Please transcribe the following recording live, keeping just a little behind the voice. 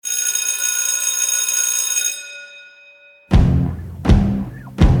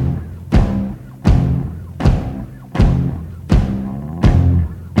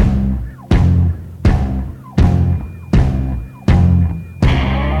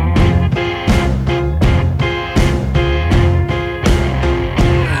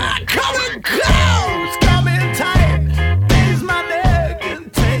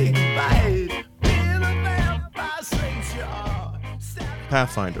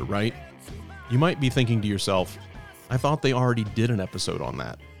Pathfinder, right? You might be thinking to yourself, I thought they already did an episode on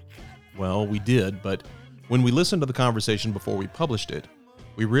that. Well, we did, but when we listened to the conversation before we published it,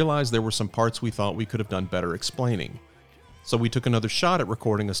 we realized there were some parts we thought we could have done better explaining. So we took another shot at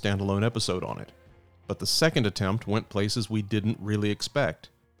recording a standalone episode on it. But the second attempt went places we didn't really expect.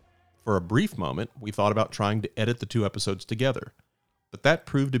 For a brief moment, we thought about trying to edit the two episodes together. But that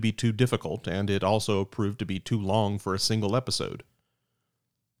proved to be too difficult, and it also proved to be too long for a single episode.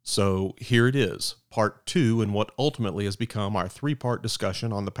 So here it is, part 2 in what ultimately has become our 3-part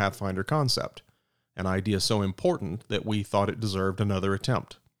discussion on the Pathfinder concept, an idea so important that we thought it deserved another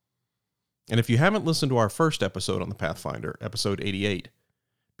attempt. And if you haven't listened to our first episode on the Pathfinder, episode 88,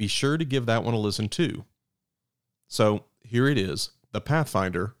 be sure to give that one a listen too. So here it is, the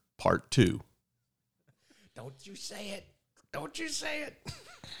Pathfinder, part 2. Don't you say it. Don't you say it.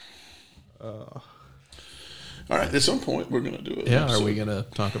 All right, at some point we're going to do it. Yeah, are we going to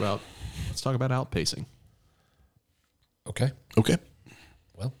talk about, let's talk about outpacing. Okay. Okay.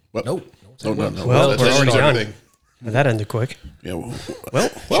 Well, No. no. No. Well, That's we're already done. everything. That ended quick. Yeah. Well,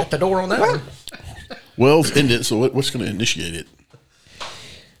 Shut the door on that one. Well, end it. So what's going to initiate it?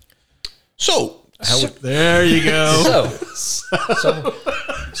 So There you go.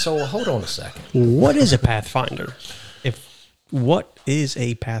 So hold on a second. what is a Pathfinder? What is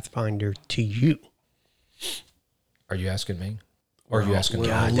a Pathfinder to you? Are you asking me? Or are you asking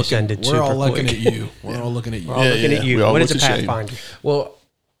God, me? this ended We're all super looking quick. at you. We're all looking at you. We're all looking at you. We all What is a look at Shane. Pathfinder? Well,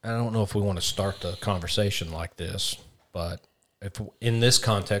 I don't know if we want to start the conversation like this, but if in this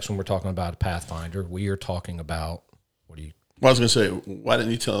context, when we're talking about a Pathfinder, we are talking about, what do you... Well, I was going to say, why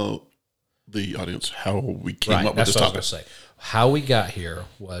didn't you tell the audience how we came up with That's this what topic? I was going to say. How we got here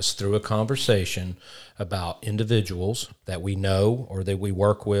was through a conversation about individuals that we know or that we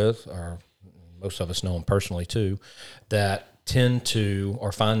work with, or most of us know them personally too, that tend to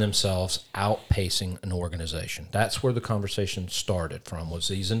or find themselves outpacing an organization. That's where the conversation started from, was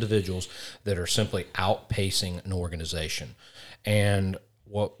these individuals that are simply outpacing an organization. And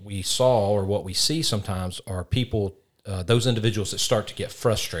what we saw or what we see sometimes are people, those individuals that start to get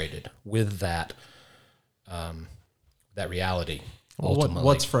frustrated with that that reality. Well, Ultimately,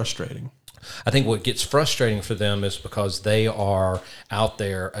 what's frustrating? I think what gets frustrating for them is because they are out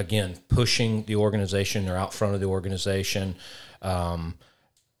there, again, pushing the organization. They're out front of the organization, and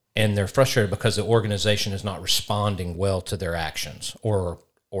they're frustrated because the organization is not responding well to their actions or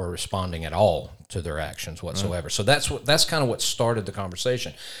responding at all to their actions whatsoever. Right. So that's kind of what started the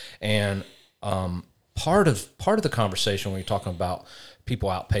conversation. And part of the conversation when you're talking about people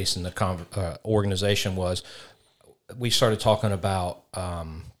outpacing the organization was we started talking about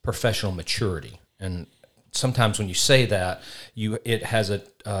professional maturity. And sometimes when you say that, it has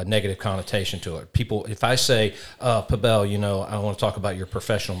a negative connotation to it. People, if I say, Pavel, I want to talk about your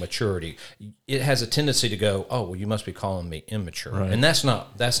professional maturity, it has a tendency to go, oh, well, you must be calling me immature. Right. And that's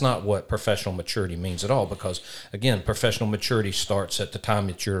not what professional maturity means at all, because, again, professional maturity starts at the time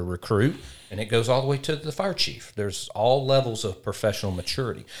that you're a recruit, and it goes all the way to the fire chief. There's all levels of professional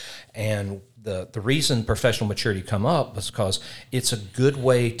maturity. And the reason professional maturity come up is because it's a good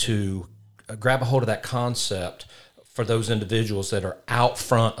way to grab a hold of that concept for those individuals that are out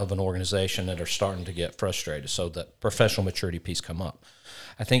front of an organization that are starting to get frustrated. So the professional maturity piece come up.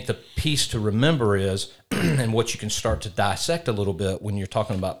 I think the piece to remember is, and what you can start to dissect a little bit when you're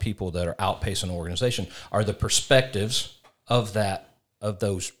talking about people that are outpacing an organization, are the perspectives of that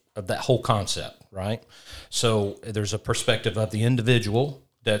whole concept, right? So there's a perspective of the individual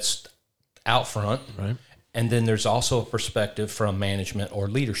that's out front, right? And then there's also a perspective from management or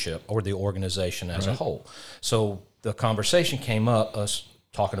leadership or the organization as a whole. So the conversation came up, us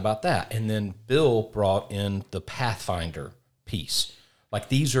talking about that. And then Bill brought in the Pathfinder piece. Like,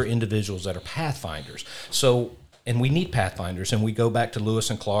 these are individuals that are Pathfinders. So, and we need Pathfinders. And we go back to Lewis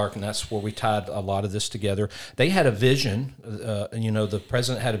and Clark, and that's where we tied a lot of this together. They had a vision. The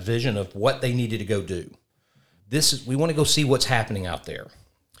president had a vision of what they needed to go do. We want to go see what's happening out there.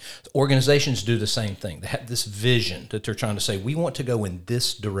 Organizations do the same thing. They have this vision that they're trying to say, we want to go in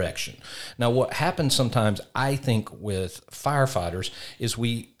this direction. Now, what happens sometimes, I think, with firefighters is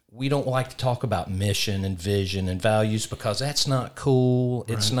we don't like to talk about mission and vision and values because that's not cool.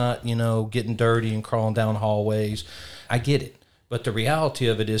 Right. It's not, getting dirty and crawling down hallways. I get it. But the reality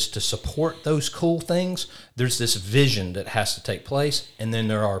of it is, to support those cool things, there's this vision that has to take place. And then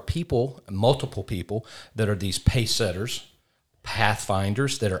there are people, multiple people, that are these pace setters,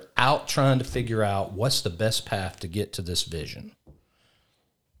 Pathfinders, that are out trying to figure out what's the best path to get to this vision.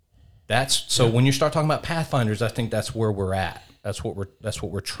 When you start talking about Pathfinders, I think that's where we're at. That's what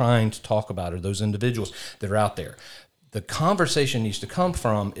we're trying to talk about, are those individuals that are out there. the conversation needs to come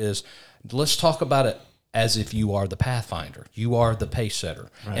from is, let's talk about it as if you are the pathfinder, you are the pace setter,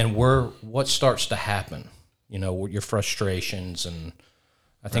 and what starts to happen, your frustrations, and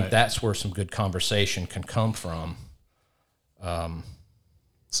I think that's where some good conversation can come from.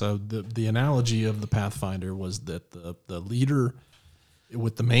 So the analogy of the Pathfinder was that the leader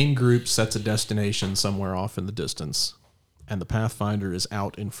with the main group sets a destination somewhere off in the distance, and the Pathfinder is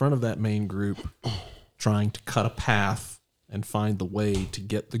out in front of that main group trying to cut a path and find the way to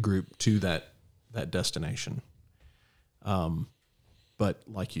get the group to that destination. But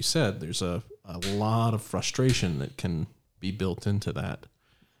like you said, there's a lot of frustration that can be built into that.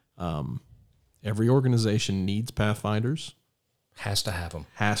 Every organization needs Pathfinders. Has to have them.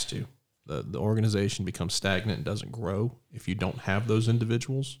 Has to. The organization becomes stagnant and doesn't grow if you don't have those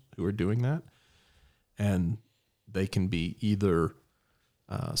individuals who are doing that. And they can be either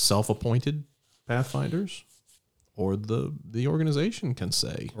self-appointed Pathfinders, or the organization can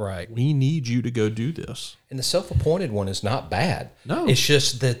say, right, we need you to go do this. And the self-appointed one is not bad. No. It's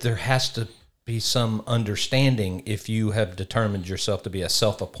just that there has to be some understanding if you have determined yourself to be a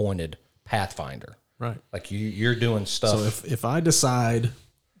self-appointed Pathfinder. Right. Like you're doing stuff. So if I decide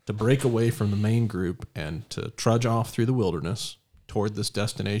to break away from the main group and to trudge off through the wilderness toward this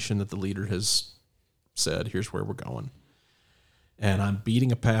destination that the leader has said, here's where we're going, and I'm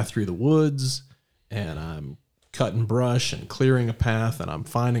beating a path through the woods, and I'm cutting brush and clearing a path, and I'm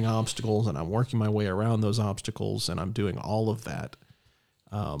finding obstacles, and I'm working my way around those obstacles, and I'm doing all of that.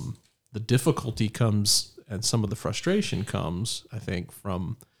 The difficulty comes, and some of the frustration comes, I think,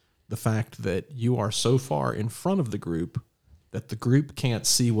 from the fact that you are so far in front of the group that the group can't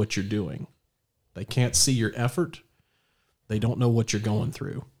see what you're doing. They can't see your effort. They don't know what you're going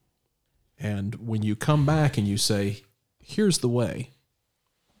through. And when you come back and you say, here's the way,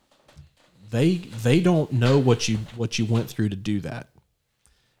 they don't know what you went through to do that.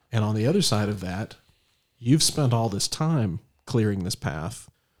 And on the other side of that, you've spent all this time clearing this path.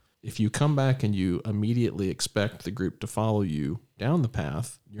 If you come back and you immediately expect the group to follow you down the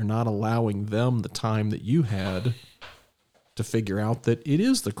path, you're not allowing them the time that you had to figure out that it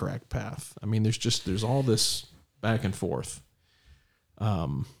is the correct path. I mean, there's all this back and forth.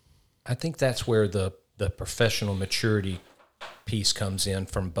 I think that's where the professional maturity piece comes in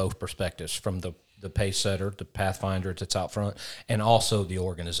from both perspectives, from the pace setter, the Pathfinder that's out front, and also the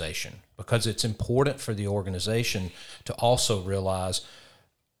organization, because it's important for the organization to also realize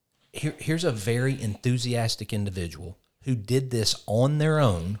here's a very enthusiastic individual who did this on their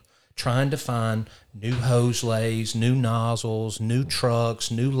own, trying to find new hose lays, new nozzles, new trucks,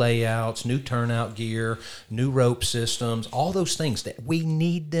 new layouts, new turnout gear, new rope systems, all those things that we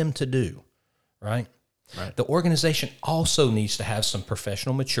need them to do, right? Right. The organization also needs to have some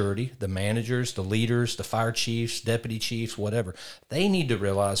professional maturity. The managers, the leaders, the fire chiefs, deputy chiefs, whatever. They need to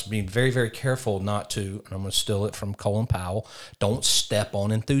realize, being very, very careful not to, and I'm going to steal it from Colin Powell, don't step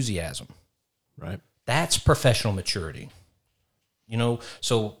on enthusiasm. Right. That's professional maturity.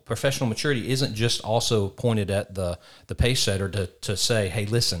 So professional maturity isn't just also pointed at the pace setter to say, hey,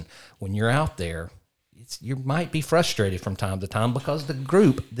 listen, when you're out there, you might be frustrated from time to time because the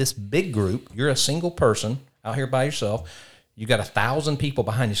group, this big group, you're a single person out here by yourself. You got 1,000 people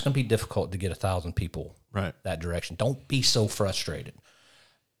behind you. It's going to be difficult to get 1,000 people that direction. Don't be so frustrated.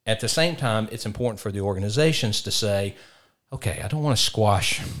 At the same time, it's important for the organizations to say, okay, I don't want to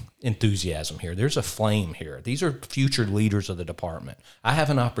squash enthusiasm here. There's a flame here. These are future leaders of the department. I have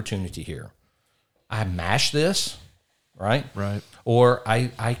an opportunity here. I mash this, right? Right. Or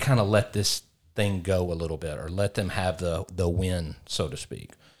I kind of let this thing go a little bit, or let them have the win, so to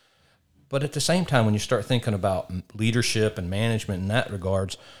speak. But at the same time, when you start thinking about leadership and management in that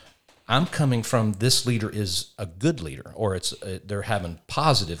regards, I'm coming from this leader is a good leader, or they're having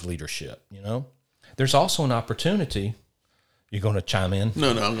positive leadership. There's also an opportunity. You're going to chime in?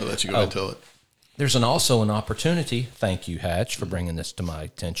 No, I'm going to let you go ahead and tell it. There's also an opportunity. Thank you, Hatch, for bringing this to my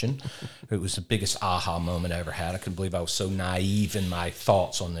attention. It was the biggest aha moment I ever had. I couldn't believe I was so naive in my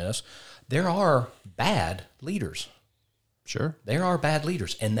thoughts on this. There are bad leaders. Sure. There are bad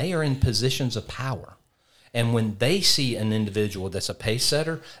leaders, and they are in positions of power. And when they see an individual that's a pace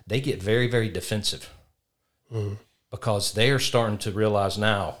setter, they get very, very defensive because they are starting to realize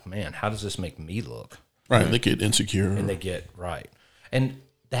now, man, how does this make me look? Right. They get insecure. And they get, right. And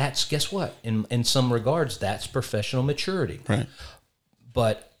that's, guess what? In some regards, that's professional maturity. Right.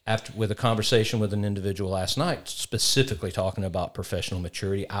 But with a conversation with an individual last night, specifically talking about professional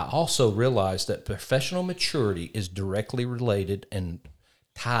maturity, I also realized that professional maturity is directly related and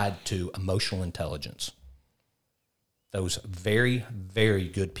tied to emotional intelligence. Those very, very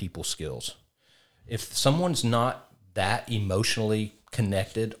good people skills. If someone's not that emotionally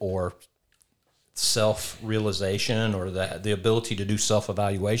connected or self-realization or the ability to do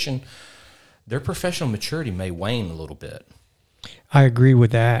self-evaluation, their professional maturity may wane a little bit. I agree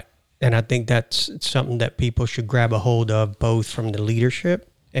with that. And I think that's something that people should grab a hold of, both from the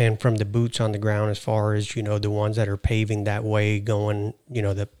leadership and from the boots on the ground, as far as, you know, the ones that are paving that way, going, you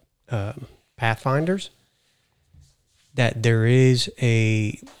know, the pathfinders, that there is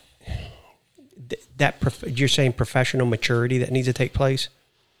you're saying professional maturity that needs to take place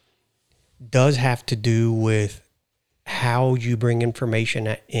does have to do with how you bring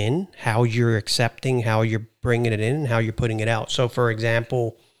information in, how you're accepting, how you're bringing it in, and how you're putting it out. So, for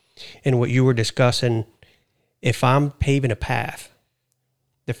example, in what you were discussing, if I'm paving a path,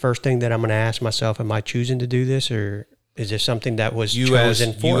 the first thing that I'm going to ask myself, am I choosing to do this, or is this something that was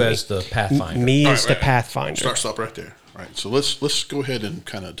chosen for me? You as the pathfinder. Me as the pathfinder. Stop right there. All right. So let's go ahead and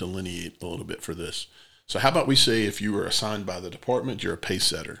kind of delineate a little bit for this. So how about we say, if you were assigned by the department, you're a pace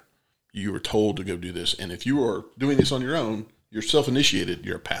setter. You were told to go do this. And if you are doing this on your own, you're self-initiated,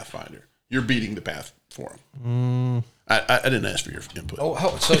 you're a pathfinder. You're beating the path for them. I didn't ask for your input.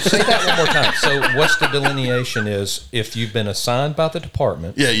 So say that one more time. So what's the delineation is, if you've been assigned by the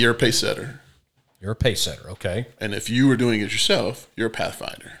department. Yeah, you're a pace setter. You're a pace setter, okay. And if you were doing it yourself, you're a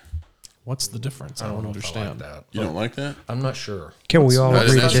pathfinder. What's the difference? I don't understand that. You don't like that? I'm not sure. Can we all I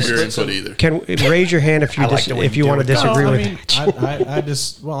agree didn't to ask for your disagree? input either. Can raise your hand if you if you want to disagree with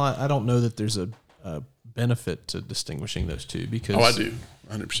that? I don't know that there's a benefit to distinguishing those two, because I do,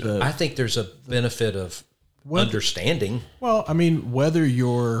 100%. I think there's a benefit of understanding. Well, I mean, whether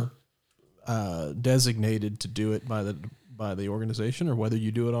you're designated to do it by the organization or whether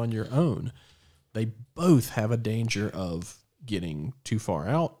you do it on your own, they both have a danger of getting too far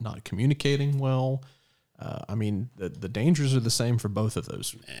out, not communicating well. I mean, the dangers are the same for both of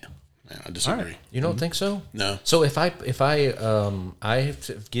those. Yeah, I disagree. Right. You don't think so? No. So if I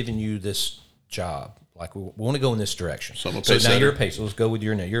have given you this job, like we want to go in this direction. So I'm a So pace now setter. you're a pace. Let's go with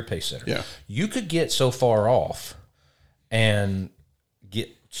you're a pace setter. Yeah. You could get so far off, and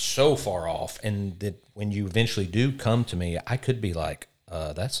that when you eventually do come to me, I could be like,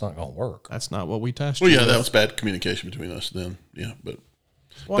 that's not going to work. That's not what we tasked Well, you yeah, with. that was bad communication between us then. Yeah, but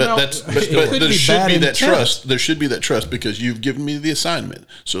Well, but it could there be should bad be that intent. trust. There should be that trust because you've given me the assignment.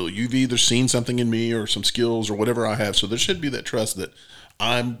 So you've either seen something in me or some skills or whatever I have. So there should be that trust that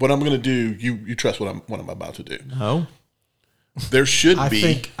what I'm going to do. You trust what I'm about to do. No, There should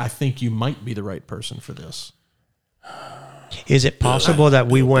be. I think you might be the right person for this. Is it possible that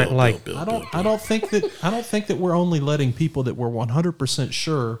we went like Bill, I don't think that we're only letting people that we're 100%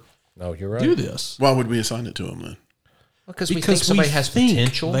 sure No, you're right. do this. Why would we assign it to them then? Because we think somebody has think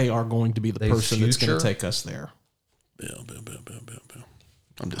potential. they are going to be the They have person that's going future. to take us there. Bill.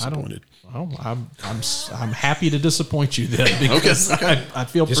 I'm disappointed. I'm happy to disappoint you then, because I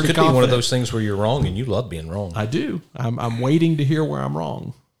feel This pretty could be confident. one of those things where you're wrong and you love being wrong. I do. I'm waiting to hear where I'm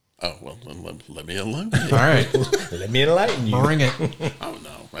wrong. Oh well, then let me alone. All right, Let me enlighten you. bring it. Oh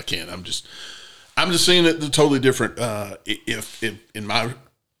no, I can't. I'm just seeing it totally different. If in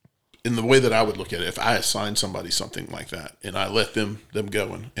the way that I would look at it, if I assign somebody something like that and I let them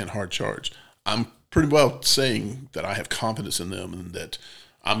go and hard charge, I'm pretty well saying that I have confidence in them and that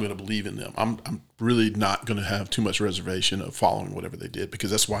I'm going to believe in them. I'm really not going to have too much reservation of following whatever they did, because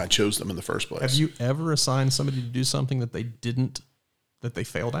that's why I chose them in the first place. Have you ever assigned somebody to do something that they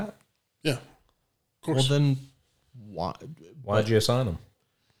failed at? Yeah, of Well, course. then why? Why'd you assign them?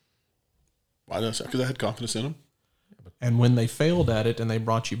 Why did I say? Because I had confidence in them. And when they failed at it and they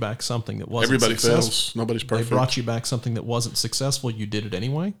brought you back something that wasn't Everybody successful, fails. Nobody's they perfect. brought you back something that wasn't successful, you did it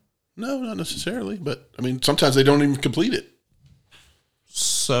anyway? No, not necessarily. But I mean, sometimes they don't even complete it.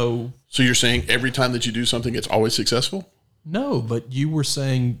 So, So you're saying every time that you do something, it's always successful? no, but you were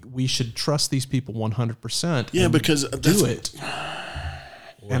saying we should trust these people 100%. Yeah, and because do it.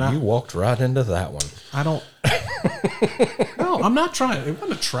 Well, you walked right into that one. I don't. No, I'm not trying. It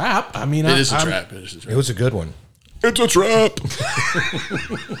wasn't a trap. I mean, It is a trap. It is a It trap. was a good one. It's a trap.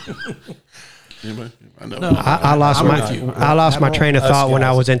 Anybody? I know. I lost I'm my with you. I lost my Admiral, train of us thought when I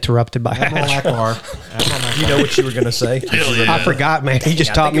guys. was interrupted by Admiral Ash. Akbar. You know what you were going to say? I forgot, man. He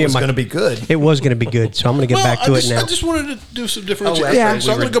just I taught think me it was in my. going to be good. It was going to be good, so I'm going to get back to it now. I just wanted to do some differentiation. Oh, yeah.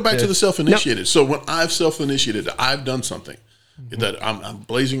 So I'm going to go back to We the self-initiated. So when I've self-initiated, I've done something that I'm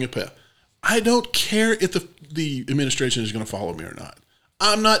blazing a path. I don't care if the administration is going to follow me or not.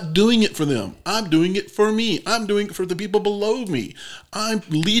 I'm not doing it for them. I'm doing it for me. I'm doing it for the people below me. I'm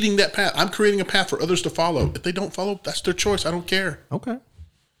leading that path. I'm creating a path for others to follow. If they don't follow, that's their choice. I don't care. Okay.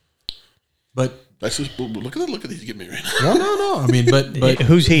 But That's just look at these get me right now. No. I mean, but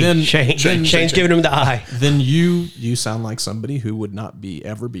Who's he? Then, Shane's giving him the eye. then you sound like somebody who would not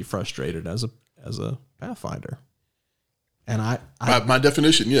ever be frustrated as a Pathfinder. And My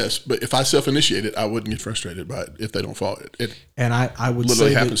definition, yes, but if I self-initiate it, I wouldn't get frustrated by it if they don't follow it. It I would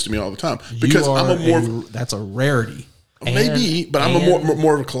literally say happens to me all the time because that's a rarity. Maybe, but I'm a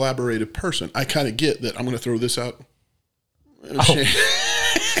more of a collaborative person. I kind of get that I'm going to throw this out.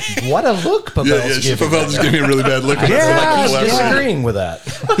 What a look Pavel's giving. Pavel's giving me a really bad look. I was disagreeing with that.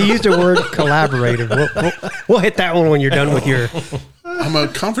 He used the word collaborative. We'll hit that one when you're done with your... I'm a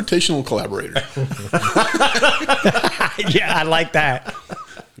confrontational collaborator. Yeah, I like that.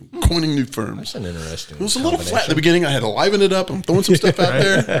 Coining new terms. That's an interesting. It was a little flat at the beginning. I had to liven it up. I'm throwing some stuff out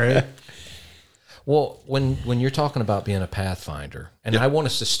there. Right. Well, when you're talking about being a Pathfinder, and I want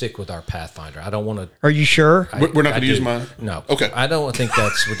us to stick with our Pathfinder. I don't want to. Are you sure? We're not going to use mine? No. Okay. I don't think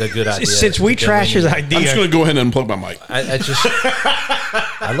that's a good idea. Since we trash his idea. I'm just going to go ahead and unplug my mic.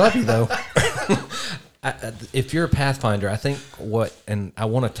 I love you, though. If you're a Pathfinder, I think and I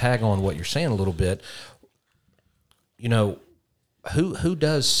want to tag on what you're saying a little bit. You know, who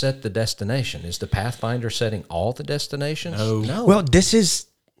does set the destination? Is the Pathfinder setting all the destinations? No. Well, this is...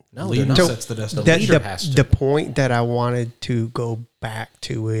 No, Leader they're not. sets the destination. leader has to. The point that I wanted to go back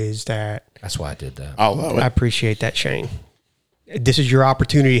to is that... That's why I did that. I'll allow I it. appreciate that, Shane. This is your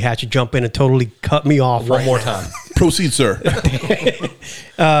opportunity. Had to jump in and totally cut me off One more time. Proceed, sir.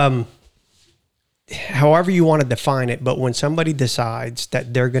 However you want to define it, but when somebody decides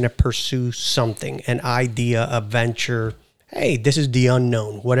that they're going to pursue something, an idea, a venture, hey, this is the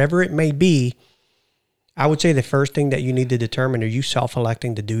unknown, whatever it may be, I would say the first thing that you need to determine, are you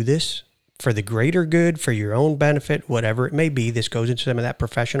self-electing to do this for the greater good, for your own benefit, whatever it may be? This goes into some of that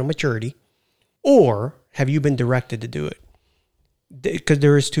professional maturity. Or have you been directed to do it? Because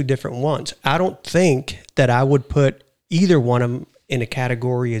there is two different ones. I don't think that I would put either one of them in a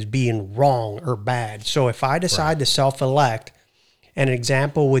category as being wrong or bad. So if I decide to self-elect, an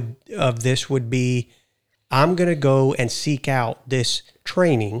example of this would be, I'm going to go and seek out this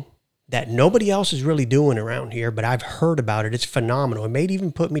training that nobody else is really doing around here, but I've heard about it. It's phenomenal. It may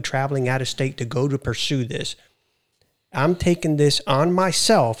even put me traveling out of state to go to pursue this. I'm taking this on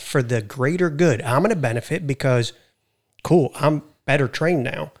myself for the greater good. I'm going to benefit because, cool, I'm better trained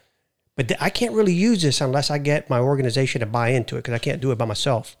now. But I can't really use this unless I get my organization to buy into it, because I can't do it by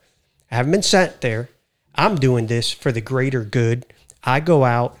myself. I haven't been sent there. I'm doing this for the greater good. I go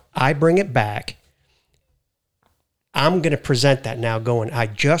out, I bring it back. I'm going to present that now going, I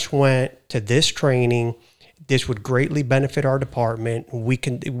just went to this training. This would greatly benefit our department. We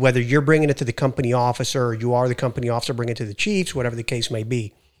can, whether you're bringing it to the company officer or you are the company officer, bring it to the chiefs, whatever the case may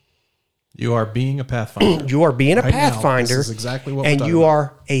be. You are being a Pathfinder. You are being a Right now, Pathfinder. this is exactly what we're and talking you about.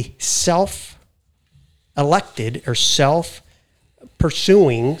 are a self-elected or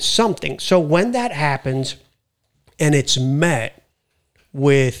self-pursuing something. So when that happens and it's met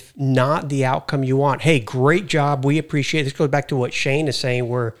with not the outcome you want, hey, great job, we appreciate it. This goes back to what Shane is saying,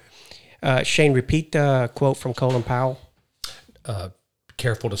 where Shane, repeat the quote from Colin Powell.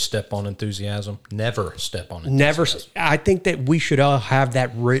 Careful to step on enthusiasm. Never step on enthusiasm. Never. I think that we should all have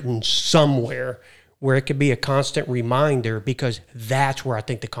that written somewhere where it could be a constant reminder, because that's where I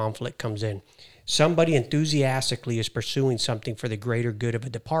think the conflict comes in. Somebody enthusiastically is pursuing something for the greater good of a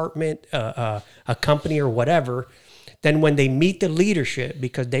department, a company, or whatever. Then when they meet the leadership,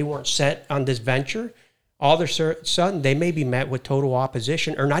 because they weren't set on this venture, all of a sudden they may be met with total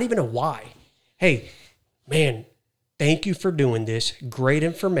opposition or not even a why. Hey, man, thank you for doing this. Great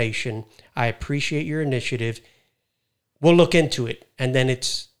information. I appreciate your initiative. We'll look into it. And then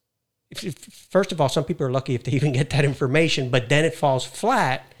first of all, some people are lucky if they even get that information, but then it falls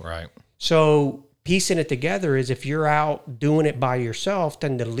flat. Right. So piecing it together is, if you're out doing it by yourself,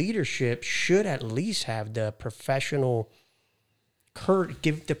 then the leadership should at least have the professional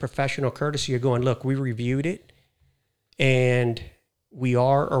give the professional courtesy of going, look, we reviewed it and we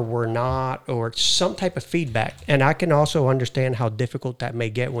are or we're not, or some type of feedback. And I can also understand how difficult that may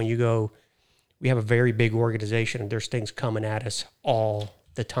get when you go, we have a very big organization and there's things coming at us all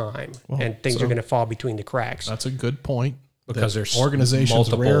the time, and things are going to fall between the cracks. That's a good point. Because that there's organizations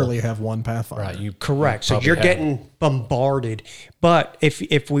multiple- rarely have one Pathfinder. Right. You Correct. So probably you're have- getting bombarded. But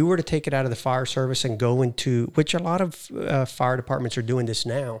if we were to take it out of the fire service and go into, which a lot of fire departments are doing this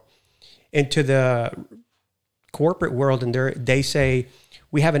now, into the corporate world, and they say,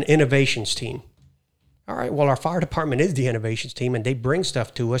 we have an innovations team. All right, well, our fire department is the innovations team, and they bring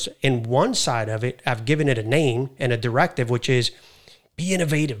stuff to us. And one side of it, I've given it a name and a directive, which is be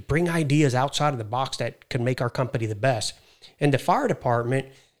innovative, bring ideas outside of the box that can make our company the best. And the fire department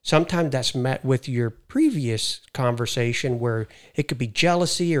sometimes that's met with your previous conversation where it could be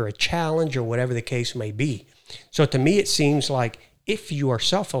jealousy or a challenge or whatever the case may be. So to me, it seems like if you are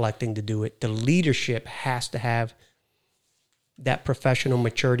self-electing to do it, the leadership has to have that professional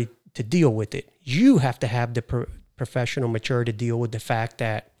maturity to deal with it. You have to have the professional maturity to deal with the fact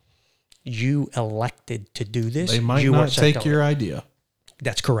that you elected to do this. They might you not weren't take set your to- idea.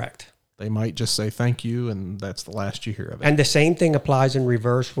 That's correct. They might just say thank you, and that's the last you hear of it. And the same thing applies in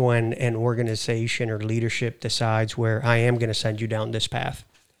reverse when an organization or leadership decides where I am going to send you down this path.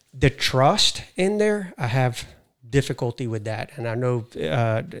 The trust in there, I have difficulty with that. And I know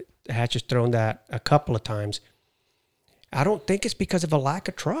Hatch has thrown that a couple of times. I don't think it's because of a lack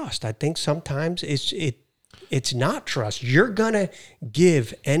of trust. I think sometimes it's not trust. You're going to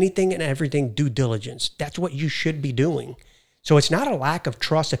give anything and everything due diligence. That's what you should be doing. So it's not a lack of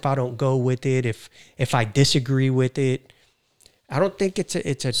trust if I don't go with it, if I disagree with it. I don't think it's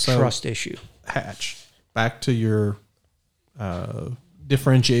a trust issue. Hatch, back to your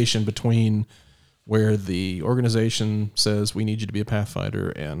differentiation between where the organization says we need you to be a Pathfinder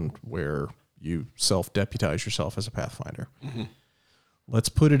and where you self-deputize yourself as a Pathfinder. Mm-hmm. Let's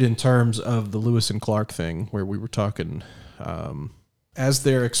put it in terms of the Lewis and Clark thing where we were talking. As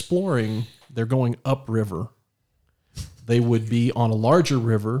they're exploring, they're going upriver. They would be on a larger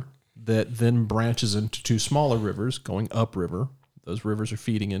river that then branches into two smaller rivers going upriver. Those rivers are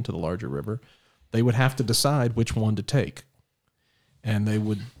feeding into the larger river. They would have to decide which one to take. And they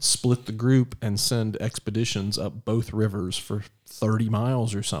would split the group and send expeditions up both rivers for 30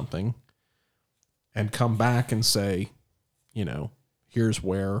 miles or something and come back and say, you know, here's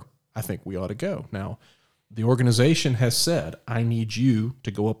where I think we ought to go. Now, the organization has said, I need you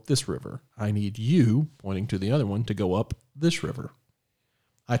to go up this river. I need you, pointing to the other one, to go up this river.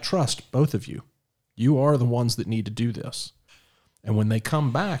 I trust both of you. You are the ones that need to do this. And when they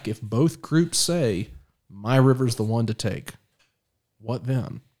come back, if both groups say, my river's the one to take, what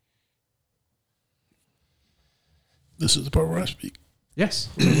then? This is the part where I speak. Yes.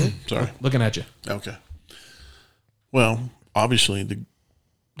 Sorry. Looking at you. Okay. Well, obviously,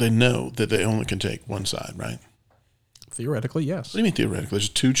 they know that they only can take one side, right? Theoretically, yes. What do you mean theoretically? There's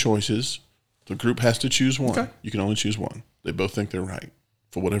two choices. The group has to choose one. Okay. You can only choose one. They both think they're right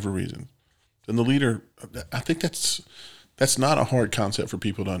for whatever reason. Then the leader, I think that's not a hard concept for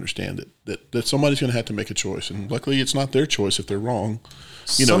people to understand. That somebody's going to have to make a choice, and luckily, it's not their choice if they're wrong.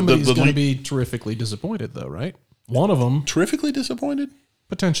 Somebody's going to be terrifically disappointed, though, right? One of them terrifically disappointed.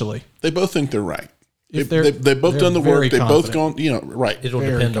 Potentially. They both think they're right. If They both done the work. They both confident. gone, right. It'll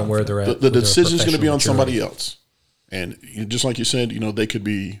Very depend on where they're at. The with their decision's going to be on professional somebody maturity. else. And just like you said, they could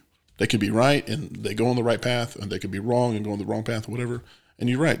be right and they go on the right path, and they could be wrong and go on the wrong path, or whatever. And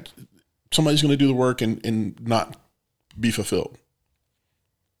you're right. Somebody's going to do the work and not be fulfilled.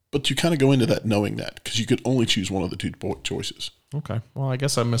 But you kind of go into that knowing that because you could only choose one of the two choices. Okay. Well, I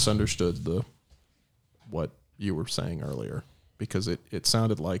guess I misunderstood what you were saying earlier because it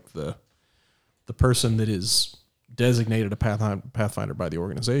sounded like the person that is designated a Pathfinder by the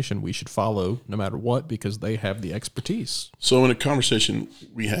organization, we should follow no matter what because they have the expertise. So in a conversation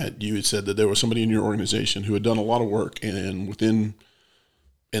we had, you had said that there was somebody in your organization who had done a lot of work and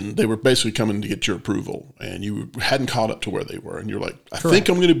they were basically coming to get your approval and you hadn't caught up to where they were. And you're like, I think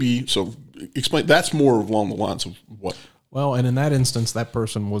I'm going to be, so explain, that's more along the lines of what? Well, and in that instance, that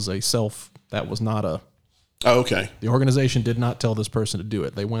person was that was not a, Oh, okay. the organization did not tell this person to do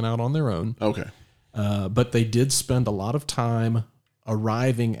it. They went out on their own. Okay. But they did spend a lot of time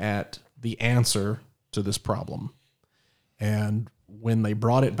arriving at the answer to this problem. And when they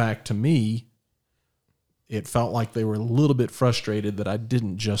brought it back to me, it felt like they were a little bit frustrated that I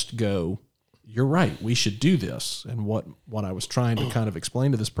didn't just go, you're right, we should do this. And what I was trying to kind of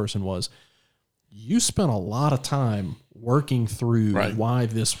explain to this person was, you spent a lot of time working through why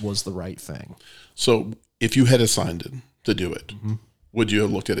this was the right thing. So if you had assigned it to do it, would you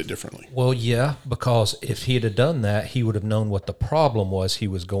have looked at it differently? Well, yeah, because if he had done that, he would have known what the problem was he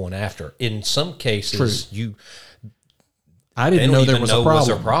was going after. In some cases, I didn't know there was a problem. Was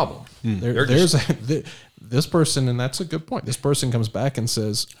a problem. This person, and that's a good point. This person comes back and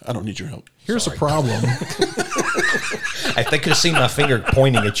says, I don't need your help. here's a problem. I think I could have seen my finger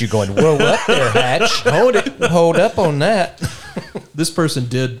pointing at you going, whoa, up there, Hatch. Hold up on that. This person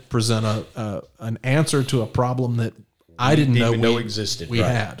did present an answer to a problem that I didn't know existed. We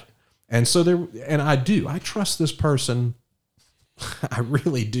had. And so I trust this person. I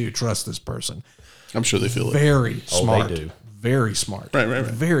really do trust this person. I'm sure they feel it. Very smart. They do. Very smart. Right.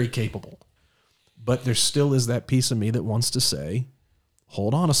 Very capable. But there still is that piece of me that wants to say,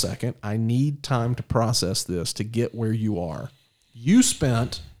 hold on a second. I need time to process this to get where you are. You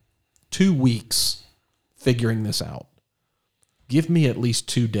spent 2 weeks figuring this out. Give me at least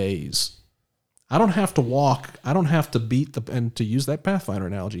 2 days. I don't have to walk. I don't have to beat and to use that Pathfinder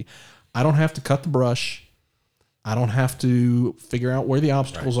analogy, I don't have to cut the brush. I don't have to figure out where the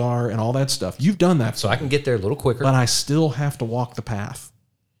obstacles are and all that stuff. You've done that. So I can get there a little quicker. But I still have to walk the path.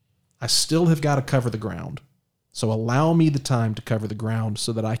 I still have got to cover the ground. So allow me the time to cover the ground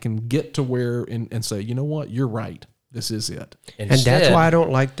so that I can get to where and say, you know what, you're right. This is it. And that's why I don't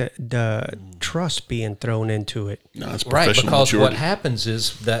like the trust being thrown into it. No, it's right, professional because maturity. what happens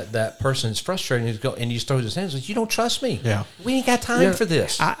is that person is frustrated and he throws his hands like, you don't trust me. Yeah. We ain't got time for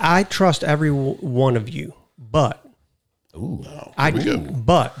this. I trust every one of you, but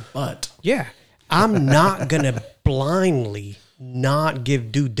but yeah, I'm not gonna blindly not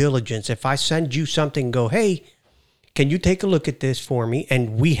give due diligence. If I send you something, go, hey, can you take a look at this for me?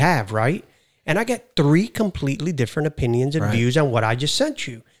 And we have, right? And I get 3 completely different opinions and views on what I just sent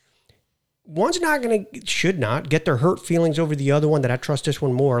you. One's should not get their hurt feelings over the other one that I trust this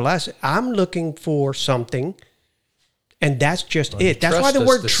one more or less. I'm looking for something, and that's just it. That's why the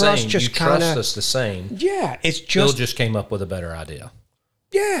word trust just kind of... trust us the same. Yeah, it's Bill just... just came up with a better idea.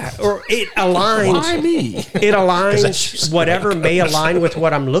 Yeah, or it aligns... Why me? It aligns whatever may align with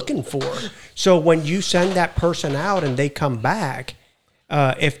what I'm looking for. So when you send that person out and they come back,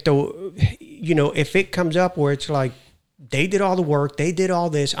 if it comes up where it's like, they did all the work, they did all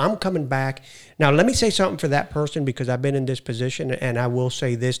this, I'm coming back. Now, let me say something for that person, because I've been in this position, and I will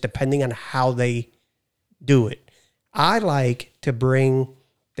say this, depending on how they do it. I like to bring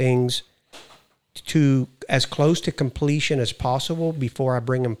things to as close to completion as possible before I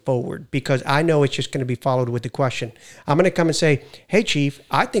bring them forward, because I know it's just going to be followed with the question. I'm going to come and say, hey, Chief,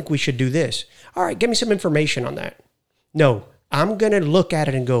 I think we should do this. All right, give me some information on that. No, I'm going to look at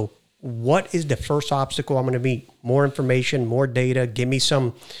it and go, what is the first obstacle I'm going to meet? More information, more data, give me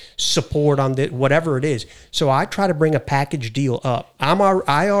some support on this, whatever it is. So I try to bring a package deal up.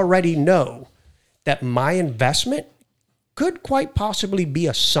 I already know that my investment could quite possibly be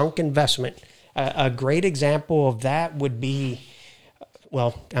a sunk investment. A great example of that would be,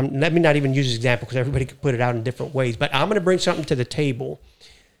 well, let me not even use this example because everybody could put it out in different ways, but I'm going to bring something to the table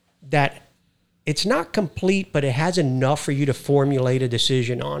that it's not complete, but it has enough for you to formulate a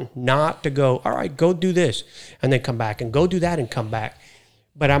decision on, not to go, all right, go do this, and then come back, and go do that and come back.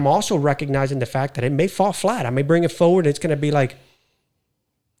 But I'm also recognizing the fact that it may fall flat. I may bring it forward, and it's going to be like,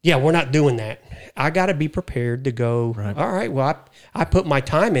 yeah, we're not doing that. I got to be prepared to go, all right, well, I put my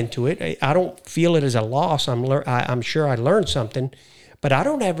time into it. I don't feel it as a loss. I'm sure I learned something, but I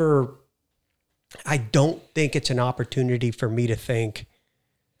don't think it's an opportunity for me to think,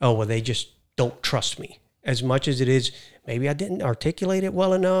 oh, well, they just don't trust me. As much as it is, maybe I didn't articulate it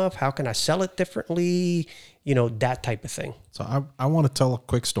well enough. How can I sell it differently? That type of thing. So I want to tell a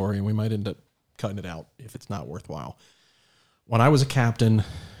quick story, and we might end up cutting it out if it's not worthwhile. When I was a captain,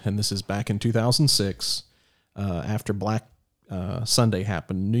 and this is back in 2006, after Black Sunday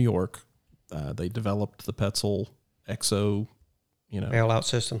happened in New York, they developed the Petzl EXO, bailout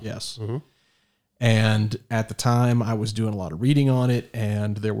system. Yes. Mm-hmm. And at the time, I was doing a lot of reading on it,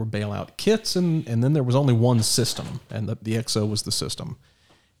 and there were bailout kits, and then there was only one system, and the EXO was the system.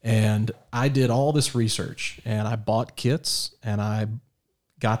 And I did all this research, and I bought kits, and I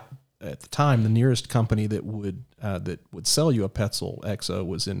got, at the time, the nearest company that would sell you a Petzl EXO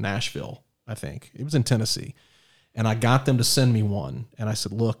was in Nashville, I think. It was in Tennessee. And I got them to send me one, and I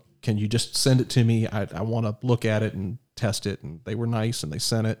said, look, can you just send it to me? I want to look at it and test it. And they were nice, and they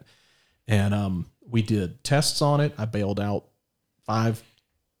sent it. And we did tests on it. I bailed out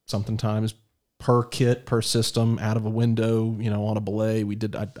 5-something times per kit, per system, out of a window, on a belay.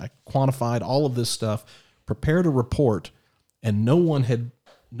 I quantified all of this stuff, prepared a report, and no one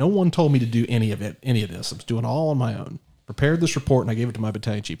told me to do any of this. I was doing it all on my own. Prepared this report, and I gave it to my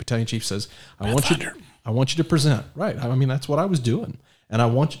battalion chief. Battalion chief says, I want you to present. Right. I mean, that's what I was doing. And I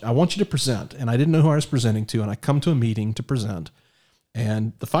want you to present. And I didn't know who I was presenting to, and I come to a meeting to present.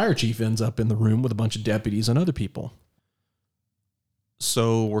 And the fire chief ends up in the room with a bunch of deputies and other people.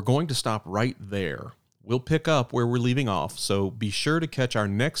 So we're going to stop right there. We'll pick up where we're leaving off, so be sure to catch our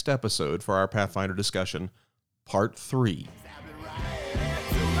next episode for our Pathfinder discussion, Part 3.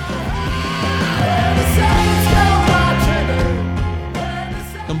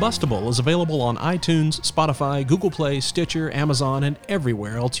 Combustible is available on iTunes, Spotify, Google Play, Stitcher, Amazon, and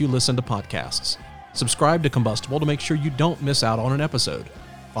everywhere else you listen to podcasts. Subscribe to Combustible to make sure you don't miss out on an episode.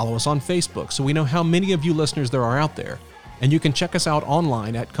 Follow us on Facebook so we know how many of you listeners there are out there. And you can check us out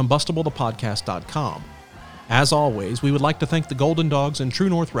online at combustiblethepodcast.com. As always, we would like to thank the Golden Dogs and True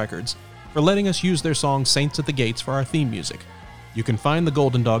North Records for letting us use their song Saints at the Gates for our theme music. You can find the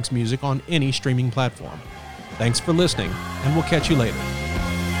Golden Dogs music on any streaming platform. Thanks for listening, and we'll catch you later.